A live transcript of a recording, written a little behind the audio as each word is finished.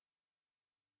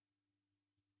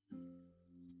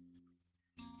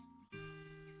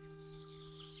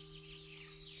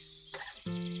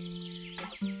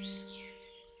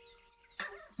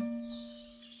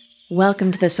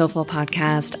Welcome to the Soulful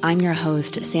Podcast. I'm your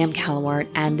host, Sam Calawart,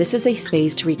 and this is a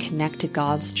space to reconnect to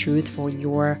God's truth for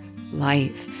your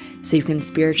life so you can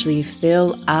spiritually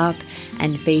fill up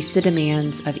and face the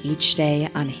demands of each day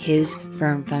on His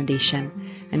firm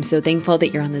foundation. I'm so thankful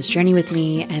that you're on this journey with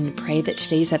me and pray that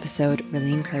today's episode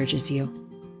really encourages you.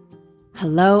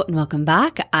 Hello and welcome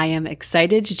back. I am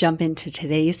excited to jump into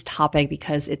today's topic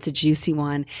because it's a juicy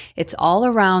one. It's all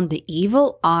around the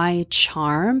evil eye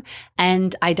charm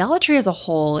and idolatry as a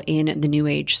whole in the New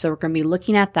Age. So we're going to be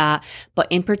looking at that,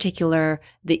 but in particular,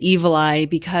 the evil eye,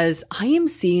 because I am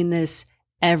seeing this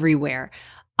everywhere.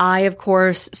 I, of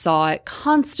course, saw it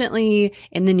constantly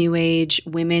in the New Age.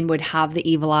 Women would have the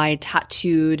evil eye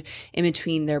tattooed in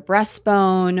between their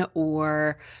breastbone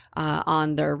or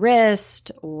on their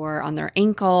wrist or on their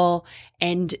ankle.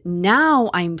 And now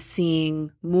I'm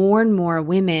seeing more and more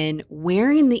women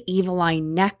wearing the evil eye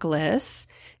necklace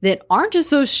that aren't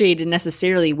associated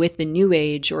necessarily with the New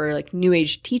Age or like New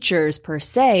Age teachers per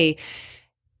se.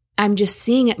 I'm just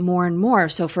seeing it more and more.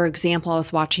 So for example, I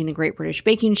was watching the Great British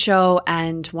Baking Show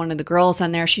and one of the girls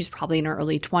on there, she's probably in her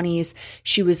early 20s.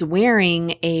 She was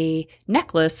wearing a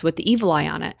necklace with the evil eye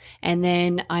on it. And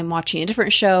then I'm watching a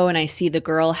different show and I see the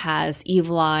girl has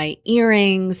evil eye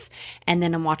earrings. And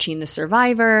then I'm watching The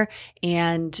Survivor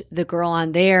and the girl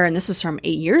on there, and this was from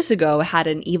 8 years ago, had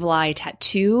an evil eye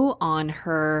tattoo on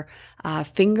her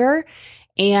finger.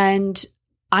 And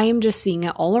I am just seeing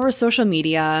it all over social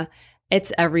media.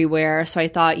 It's everywhere. So I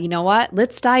thought, you know what?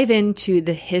 Let's dive into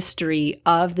the history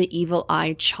of the evil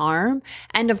eye charm.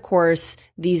 And of course,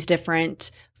 these different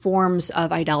forms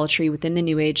of idolatry within the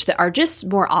New Age that are just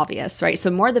more obvious, right? So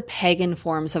more the pagan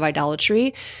forms of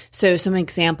idolatry. So some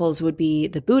examples would be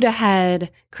the Buddha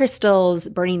head, crystals,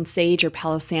 burning sage or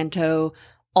Palo Santo,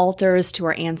 altars to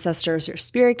our ancestors or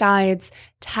spirit guides,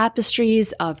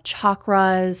 tapestries of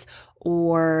chakras,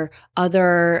 or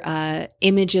other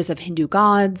images of Hindu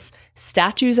gods,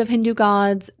 statues of Hindu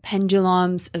gods,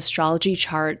 pendulums, astrology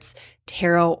charts,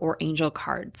 tarot, or angel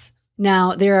cards.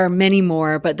 Now, there are many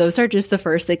more, but those are just the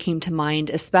first that came to mind,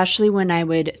 especially when I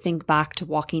would think back to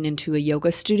walking into a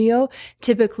yoga studio.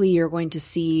 Typically, you're going to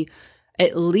see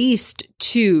at least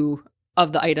two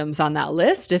of the items on that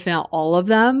list, if not all of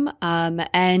them.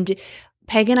 And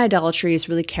pagan idolatry is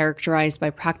really characterized by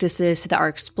practices that are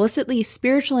explicitly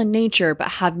spiritual in nature, but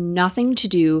have nothing to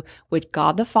do with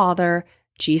God the Father,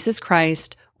 Jesus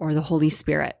Christ, or the Holy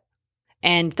Spirit.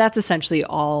 And that's essentially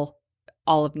all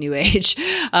of New Age.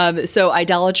 So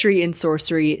idolatry and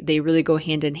sorcery, they really go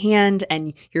hand in hand,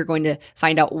 and you're going to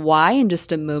find out why in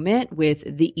just a moment with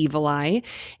the evil eye.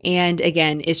 And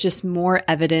again, it's just more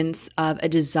evidence of a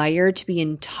desire to be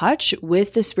in touch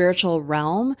with the spiritual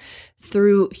realm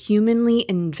through humanly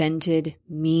invented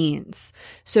means.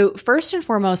 So first and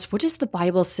foremost, what does the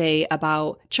Bible say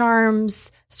about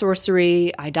charms,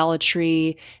 sorcery,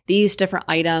 idolatry, these different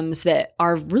items that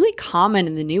are really common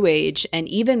in the New Age? And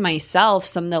even myself,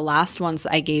 some of the last ones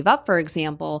that I gave up, for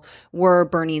example, were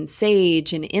burning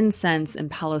sage and incense and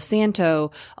Palo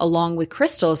Santo, along with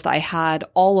crystals that I had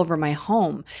all over my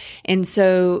home. And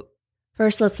so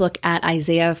first, let's look at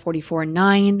Isaiah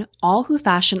 44:9. All who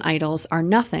fashion idols are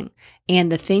nothing,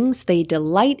 and the things they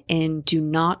delight in do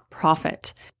not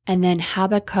profit. And then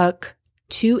Habakkuk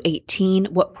 2:18.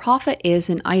 What profit is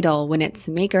an idol when its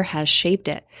maker has shaped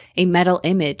it, a metal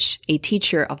image, a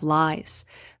teacher of lies?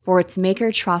 For its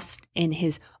maker trusts in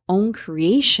his own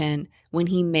creation when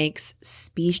he makes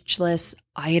speechless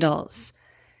idols.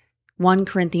 1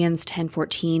 Corinthians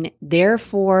 10:14.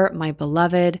 Therefore, my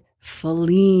beloved,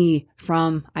 flee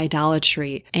from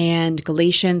idolatry. And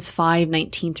Galatians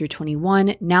 5:19 through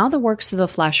 21. Now the works of the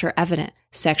flesh are evident: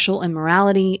 sexual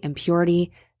immorality,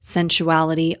 impurity,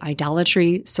 sensuality,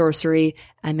 idolatry, sorcery,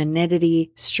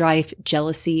 enmity, strife,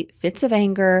 jealousy, fits of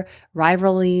anger,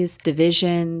 rivalries,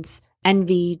 divisions,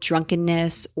 envy,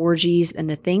 drunkenness, orgies, and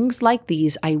the things like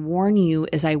these. I warn you,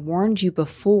 as I warned you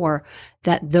before,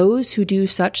 that those who do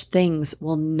such things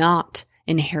will not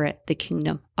inherit the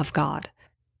kingdom of God.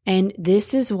 And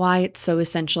this is why it's so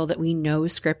essential that we know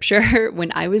scripture.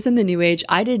 When I was in the New Age,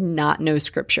 I did not know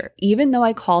scripture. Even though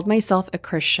I called myself a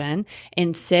Christian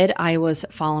and said I was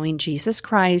following Jesus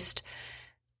Christ,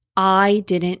 I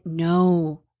didn't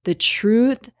know the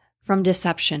truth from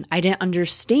deception. I didn't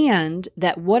understand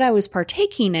that what I was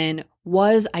partaking in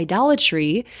was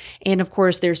idolatry. And of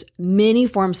course, there's many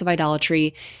forms of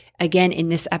idolatry. Again, in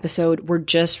this episode, we're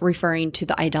just referring to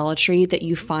the idolatry that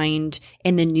you find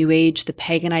in the New Age, the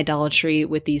pagan idolatry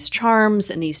with these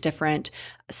charms and these different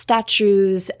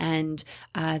statues and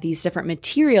these different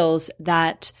materials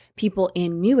that people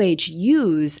in New Age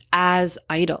use as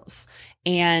idols.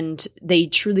 and they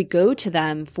truly go to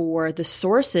them for the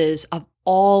sources of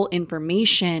all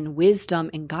information, wisdom,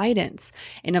 and guidance.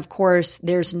 And of course,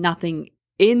 there's nothing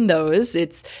in those.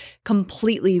 It's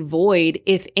completely void.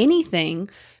 If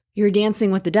anything, you're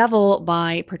dancing with the devil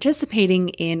by participating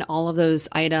in all of those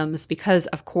items because,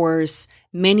 of course,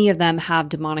 many of them have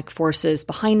demonic forces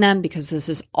behind them because this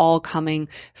is all coming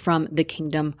from the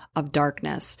kingdom of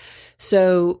darkness.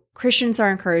 So Christians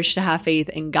are encouraged to have faith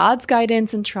in God's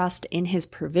guidance and trust in His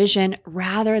provision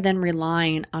rather than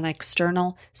relying on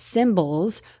external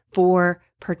symbols for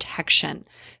protection.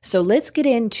 So let's get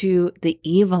into the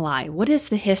evil eye. What is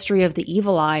the history of the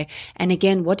evil eye? And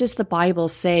again, what does the Bible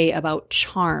say about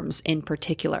charms in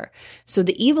particular? So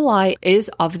the evil eye is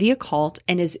of the occult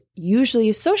and is usually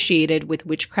associated with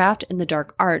witchcraft and the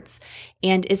dark arts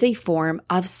and is a form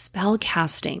of spell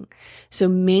casting. So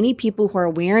many people who are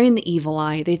wearing the evil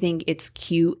eye, they think it's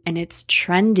cute and it's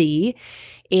trendy.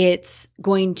 It's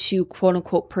going to, quote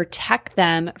unquote, protect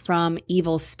them from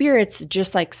evil spirits,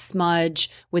 just like smudge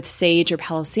with sage or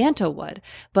Palo Santo would.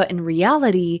 But in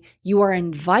reality, you are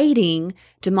inviting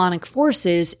demonic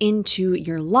forces into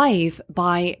your life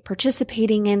by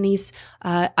participating in these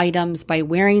items, by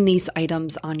wearing these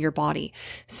items on your body.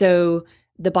 So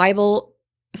the Bible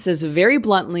says very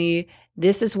bluntly,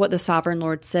 this is what the sovereign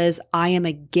Lord says: I am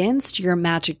against your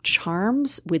magic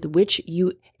charms with which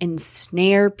you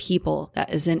ensnare people.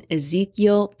 That is in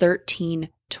Ezekiel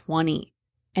 13:20.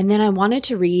 And then I wanted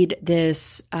to read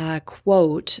this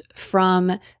quote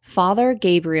from Father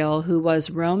Gabriel, who was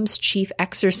Rome's chief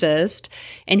exorcist,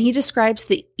 and he describes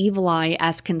the evil eye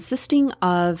as consisting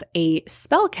of a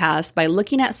spell cast by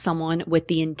looking at someone with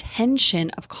the intention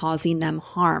of causing them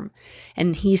harm.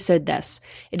 And he said this: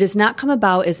 it does not come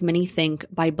about, as many think,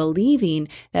 by believing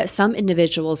that some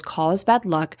individuals cause bad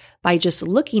luck by just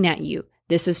looking at you.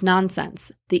 This is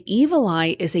nonsense. The evil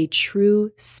eye is a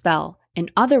true spell. In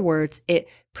other words, it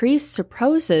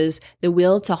presupposes the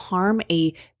will to harm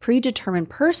a predetermined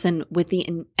person with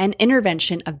an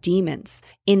intervention of demons.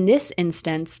 In this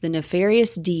instance, the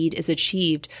nefarious deed is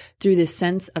achieved through the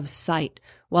sense of sight.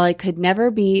 While it could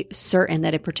never be certain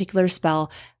that a particular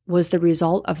spell was the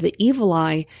result of the evil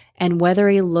eye and whether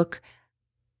a look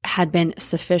had been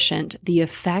sufficient, the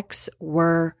effects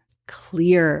were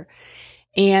clear.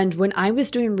 And when I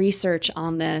was doing research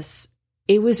on this,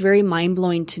 it was very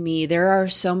mind-blowing to me. There are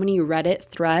so many Reddit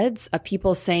threads of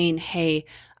people saying, hey,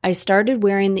 I started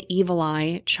wearing the evil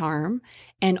eye charm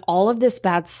and all of this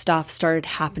bad stuff started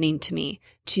happening to me,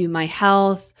 to my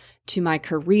health, to my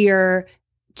career,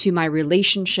 to my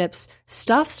relationships.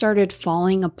 Stuff started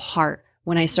falling apart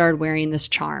when I started wearing this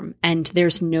charm, and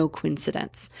there's no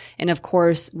coincidence. And of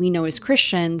course, we know as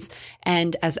Christians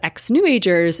and as ex-New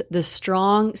Agers, the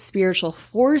strong spiritual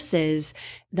forces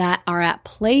that are at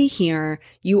play here,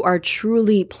 you are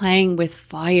truly playing with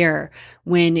fire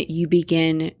when you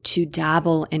begin to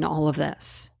dabble in all of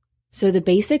this. So the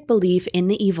basic belief in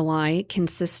the evil eye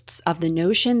consists of the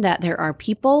notion that there are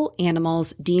people,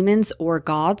 animals, demons, or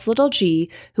gods, little g,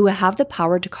 who have the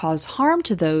power to cause harm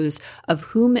to those of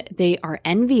whom they are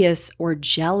envious or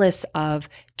jealous of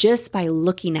just by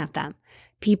looking at them.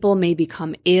 People may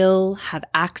become ill, have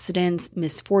accidents,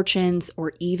 misfortunes,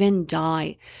 or even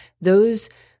die. Those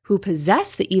who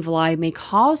possess the evil eye may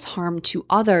cause harm to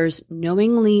others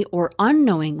knowingly or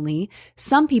unknowingly.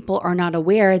 Some people are not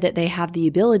aware that they have the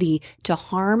ability to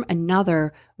harm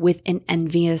another with an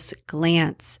envious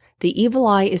glance. The evil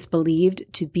eye is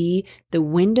believed to be the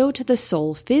window to the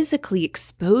soul, physically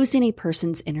exposing a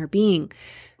person's inner being.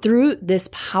 Through this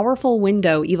powerful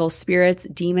window, evil spirits,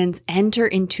 demons enter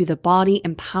into the body,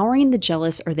 empowering the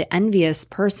jealous or the envious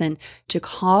person to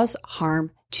cause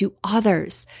harm to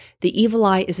others. The evil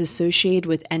eye is associated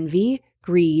with envy,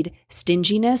 greed,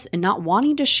 stinginess, and not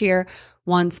wanting to share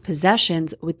one's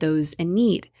possessions with those in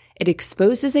need. It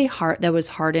exposes a heart that was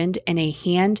hardened and a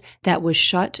hand that was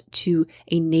shut to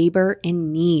a neighbor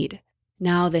in need.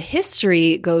 Now, the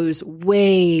history goes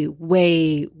way,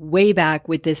 way, way back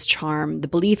with this charm. The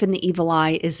belief in the evil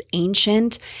eye is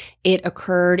ancient. It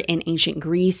occurred in ancient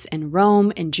Greece and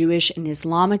Rome, in Jewish and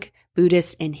Islamic,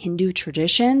 Buddhist and Hindu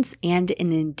traditions, and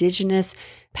in indigenous,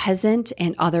 peasant,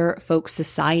 and other folk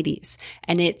societies.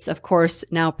 And it's, of course,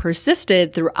 now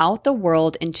persisted throughout the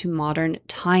world into modern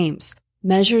times.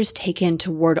 Measures taken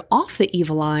to ward off the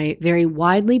evil eye vary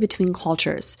widely between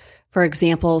cultures. For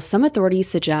example, some authorities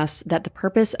suggest that the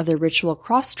purpose of the ritual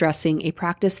cross-dressing, a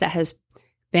practice that has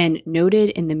been noted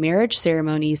in the marriage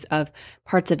ceremonies of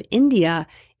parts of India,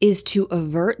 is to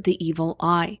avert the evil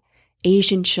eye.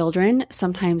 Asian children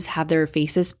sometimes have their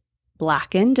faces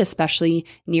blackened, especially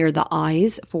near the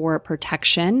eyes, for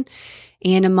protection.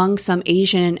 And among some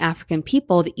Asian and African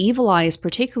people, the evil eye is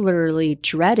particularly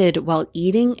dreaded while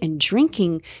eating and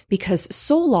drinking because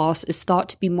soul loss is thought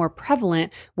to be more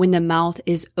prevalent when the mouth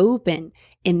is open.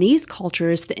 In these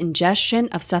cultures, the ingestion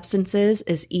of substances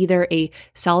is either a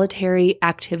solitary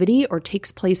activity or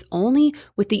takes place only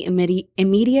with the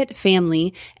immediate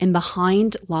family and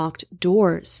behind locked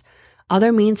doors.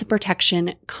 Other means of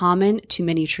protection common to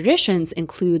many traditions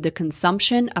include the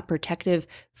consumption of protective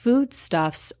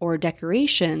foodstuffs or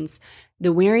decorations,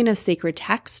 the wearing of sacred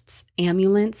texts,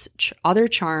 amulets, other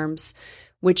charms,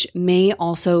 which may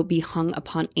also be hung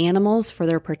upon animals for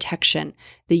their protection,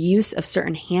 the use of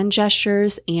certain hand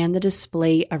gestures, and the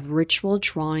display of ritual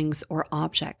drawings or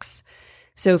objects.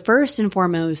 So first and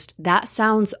foremost, that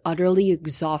sounds utterly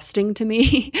exhausting to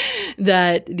me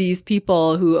that these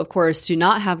people who, of course, do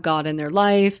not have God in their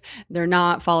life, they're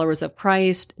not followers of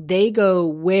Christ, they go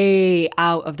way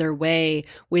out of their way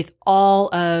with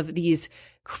all of these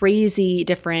crazy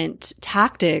different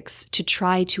tactics to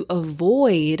try to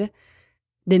avoid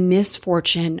the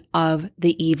misfortune of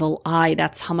the evil eye.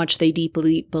 That's how much they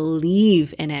deeply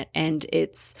believe in it and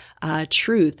its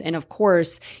truth. And of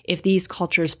course, if these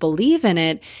cultures believe in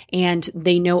it and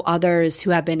they know others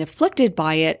who have been afflicted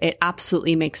by it, it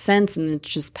absolutely makes sense and it's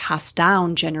just passed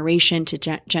down generation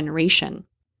to generation.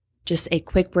 Just a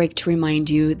quick break to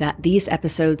remind you that these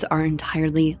episodes are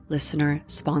entirely listener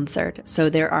sponsored. So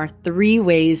there are 3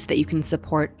 ways that you can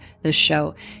support the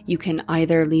show. You can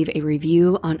either leave a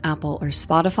review on Apple or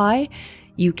Spotify.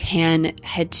 You can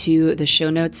head to the show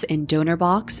notes and donor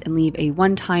box and leave a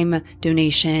one-time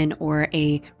donation or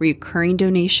a recurring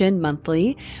donation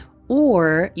monthly.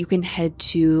 Or you can head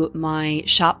to my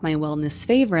Shop My Wellness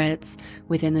Favorites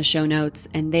within the show notes,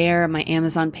 and there my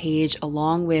Amazon page,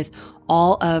 along with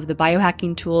all of the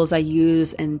biohacking tools I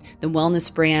use and the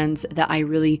wellness brands that I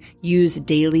really use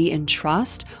daily and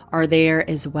trust are there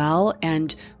as well.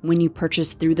 And when you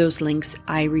purchase through those links,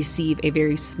 I receive a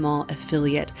very small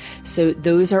affiliate. So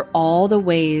those are all the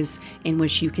ways in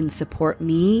which you can support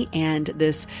me and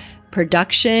this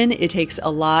production. It takes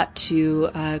a lot to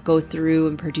go through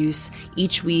and produce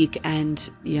each week, and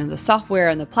the software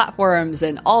and the platforms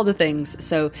and all the things.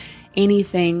 So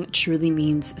anything truly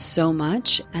means so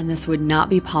much, and this would not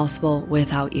be possible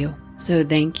without you. So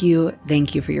thank you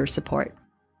for your support.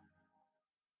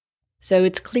 So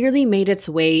it's clearly made its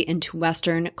way into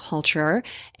Western culture,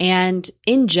 and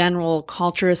in general,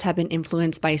 cultures have been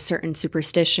influenced by certain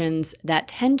superstitions that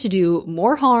tend to do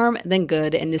more harm than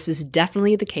good, and this is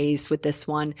definitely the case with this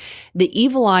one. The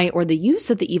evil eye, or the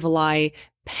use of the evil eye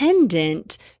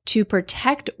pendant to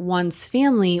protect one's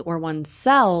family or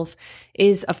oneself,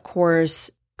 is of course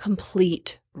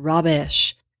complete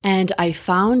rubbish. And I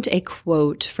found a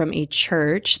quote from a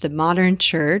church, the modern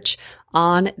church,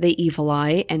 on the evil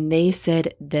eye, and they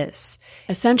said this: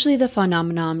 essentially, the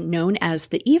phenomenon known as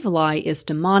the evil eye is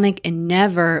demonic and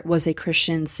never was a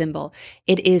Christian symbol.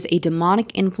 It is a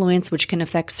demonic influence which can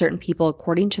affect certain people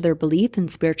according to their belief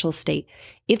and spiritual state.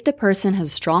 If the person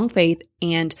has strong faith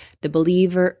and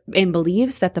believes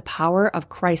that the power of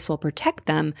Christ will protect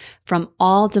them from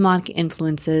all demonic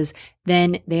influences,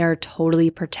 then they are totally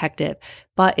protected.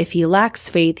 But if he lacks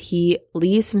faith, he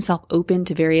leaves himself open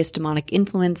to various demonic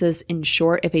influences. In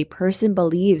short, if a person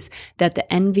believes that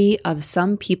the envy of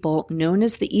some people known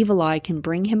as the evil eye can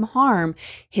bring him harm,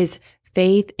 his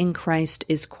faith in Christ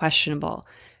is questionable.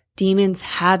 Demons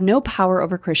have no power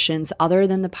over Christians other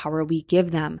than the power we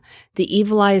give them. The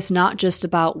evil eye is not just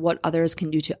about what others can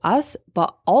do to us,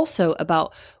 but also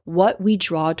about what we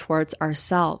draw towards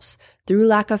ourselves. Through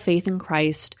lack of faith in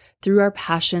Christ, through our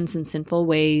passions and sinful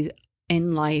ways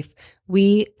in life,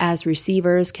 we as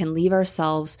receivers can leave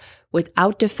ourselves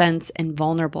without defense and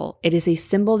vulnerable. It is a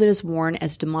symbol that is worn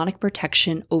as demonic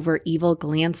protection over evil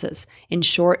glances. In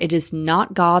short, it is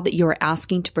not God that you are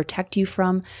asking to protect you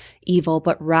from evil,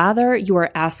 but rather you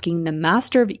are asking the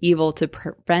master of evil to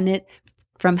prevent it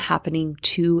from happening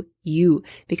to you,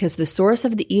 because the source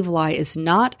of the evil eye is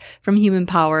not from human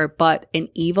power, but an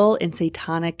evil and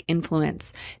satanic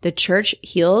influence. The church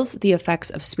heals the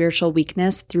effects of spiritual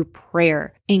weakness through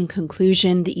prayer. In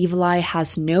conclusion, the evil eye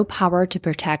has no power to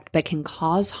protect, but can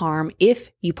cause harm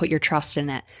if you put your trust in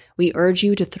it. We urge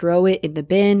you to throw it in the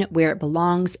bin where it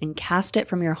belongs and cast it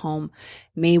from your home.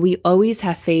 May we always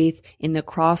have faith in the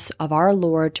cross of our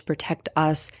Lord to protect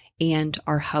us and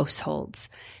our households.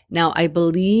 Now, I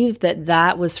believe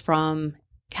that was from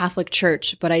Catholic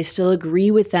Church, but I still agree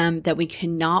with them that we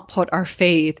cannot put our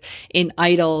faith in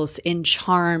idols, in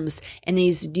charms, and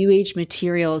these New Age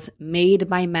materials made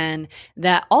by men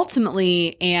that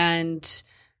ultimately and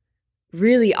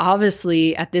really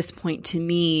obviously at this point to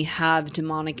me have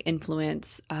demonic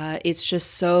influence. It's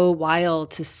just so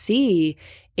wild to see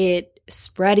it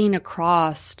spreading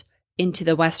across into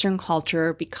the Western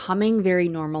culture, becoming very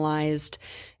normalized,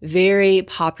 very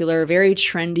popular, very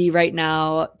trendy right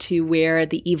now to wear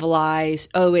the evil eyes.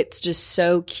 Oh, it's just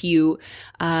so cute.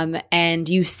 And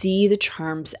you see the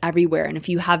charms everywhere. And if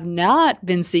you have not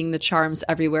been seeing the charms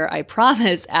everywhere, I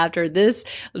promise after this,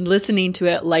 listening to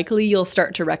it, likely you'll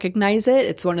start to recognize it.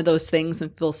 It's one of those things when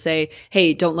people say,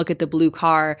 hey, don't look at the blue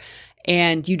car,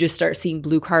 and you just start seeing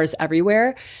blue cars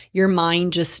everywhere. Your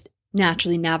mind just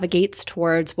naturally navigates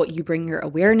towards what you bring your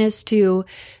awareness to.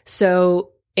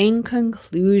 So in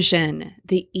conclusion,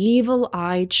 the evil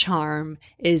eye charm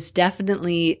is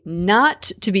definitely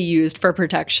not to be used for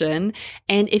protection.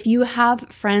 And if you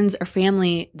have friends or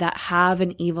family that have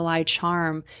an evil eye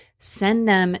charm, send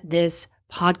them this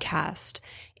podcast,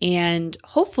 and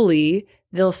hopefully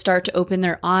they'll start to open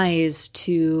their eyes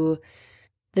to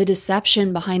the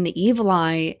deception behind the evil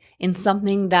eye in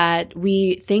something that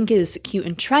we think is cute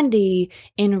and trendy,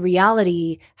 in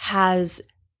reality has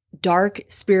dark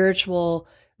spiritual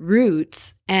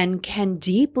roots and can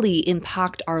deeply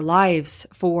impact our lives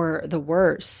for the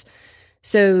worse.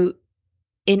 So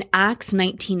in Acts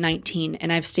 19:19,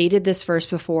 and I've stated this verse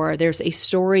before, there's a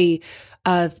story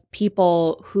of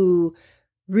people who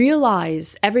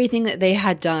realize everything that they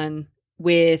had done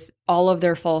with all of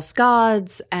their false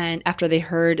gods. And after they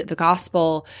heard the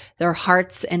gospel, their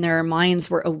hearts and their minds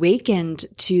were awakened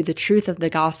to the truth of the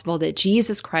gospel that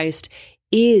Jesus Christ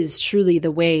is truly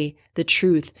the way, the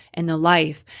truth, and the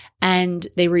life. And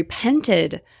they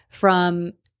repented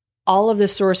from all of the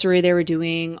sorcery they were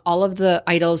doing, all of the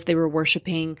idols they were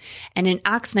worshiping. And in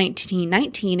Acts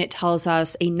 19:19, it tells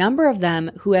us a number of them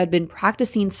who had been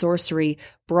practicing sorcery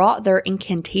brought their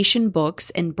incantation books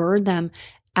and burned them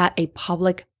at a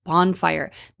public bonfire.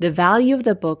 The value of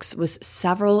the books was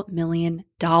several $million.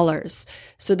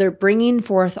 So they're bringing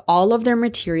forth all of their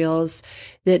materials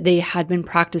that they had been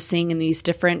practicing in these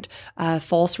different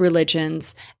false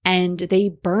religions, and they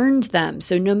burned them.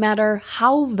 So no matter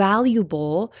how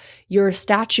valuable your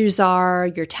statues are,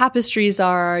 your tapestries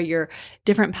are, your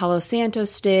different Palo Santo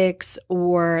sticks,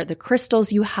 or the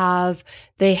crystals you have,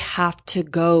 they have to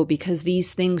go, because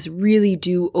these things really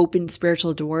do open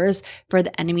spiritual doors for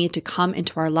the enemy to come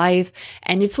into our life.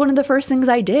 And it's one of the first things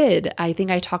I did. I think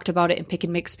I talked about it in Pick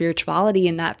and Mix Spirituality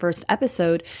in that first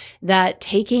episode, that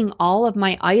taking all of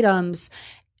my items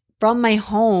from my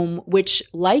home, which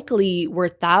likely were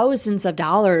thousands of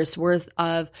dollars worth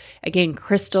of, again,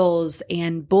 crystals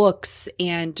and books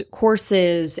and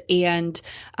courses and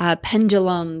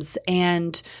pendulums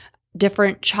and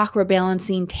different chakra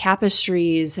balancing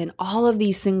tapestries and all of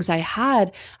these things I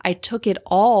had, I took it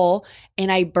all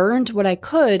and I burned what I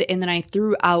could, and then I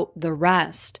threw out the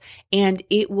rest. And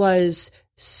it was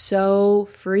so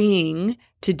freeing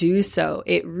to do so.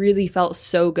 It really felt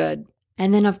so good.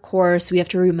 And then, of course, we have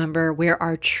to remember where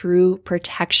our true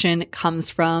protection comes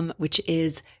from, which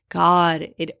is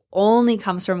God. It only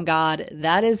comes from God.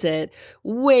 That is it.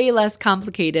 Way less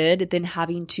complicated than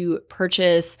having to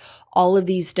purchase all of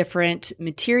these different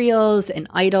materials and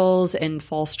idols and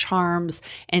false charms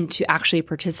and to actually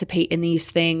participate in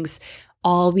these things.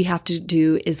 All we have to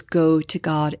do is go to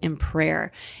God in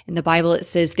prayer. In the Bible, it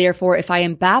says, therefore, if I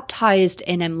am baptized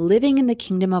and am living in the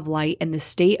kingdom of light and the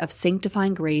state of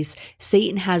sanctifying grace,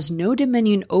 Satan has no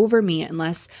dominion over me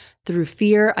unless through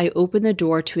fear I open the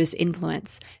door to his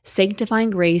influence. Sanctifying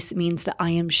grace means that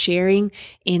I am sharing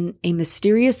in a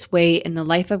mysterious way in the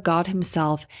life of God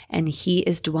himself, and he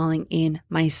is dwelling in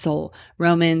my soul.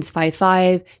 Romans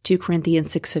 5:5, 2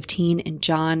 Corinthians 6:15, and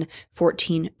John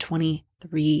 14:20.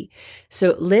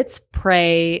 So let's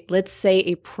pray. Let's say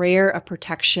a prayer of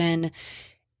protection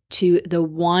to the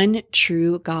one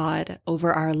true God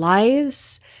over our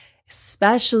lives,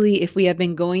 especially if we have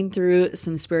been going through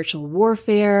some spiritual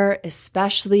warfare,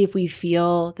 especially if we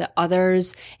feel that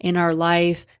others in our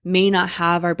life may not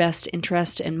have our best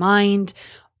interest in mind,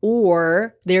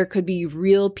 or there could be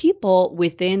real people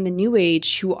within the New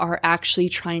Age who are actually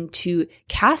trying to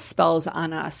cast spells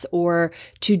on us or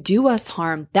to do us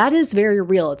harm. That is very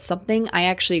real. It's something I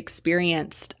actually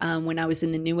experienced when I was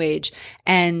in the New Age.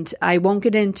 And I won't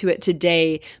get into it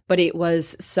today, but it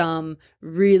was some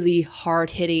really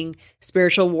hard-hitting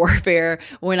spiritual warfare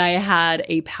when I had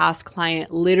a past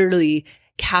client literally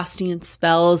casting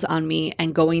spells on me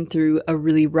and going through a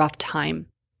really rough time.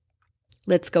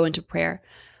 Let's go into prayer.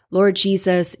 Lord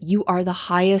Jesus, you are the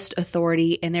highest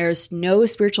authority, and there is no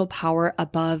spiritual power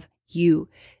above you.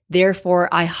 Therefore,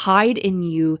 I hide in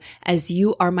you as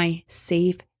you are my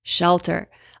safe shelter.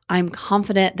 I'm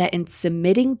confident that in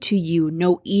submitting to you,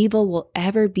 no evil will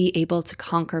ever be able to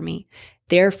conquer me.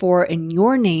 Therefore, in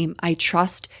your name, I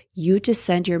trust you to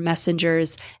send your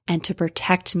messengers and to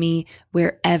protect me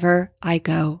wherever I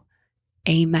go.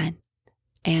 Amen.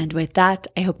 And with that,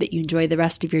 I hope that you enjoy the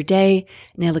rest of your day,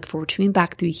 and I look forward to being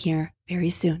back through here very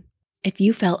soon. If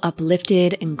you felt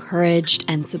uplifted, encouraged,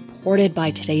 and supported by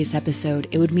today's episode,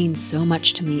 it would mean so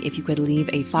much to me if you could leave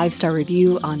a 5-star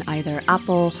review on either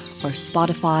Apple or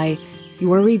Spotify.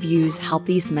 Your reviews help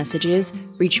these messages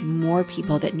reach more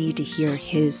people that need to hear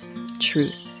His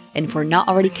truth. And if we're not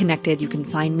already connected, you can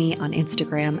find me on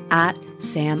Instagram at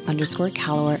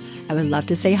Sam_Callowart. I would love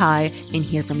to say hi and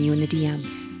hear from you in the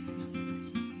DMs.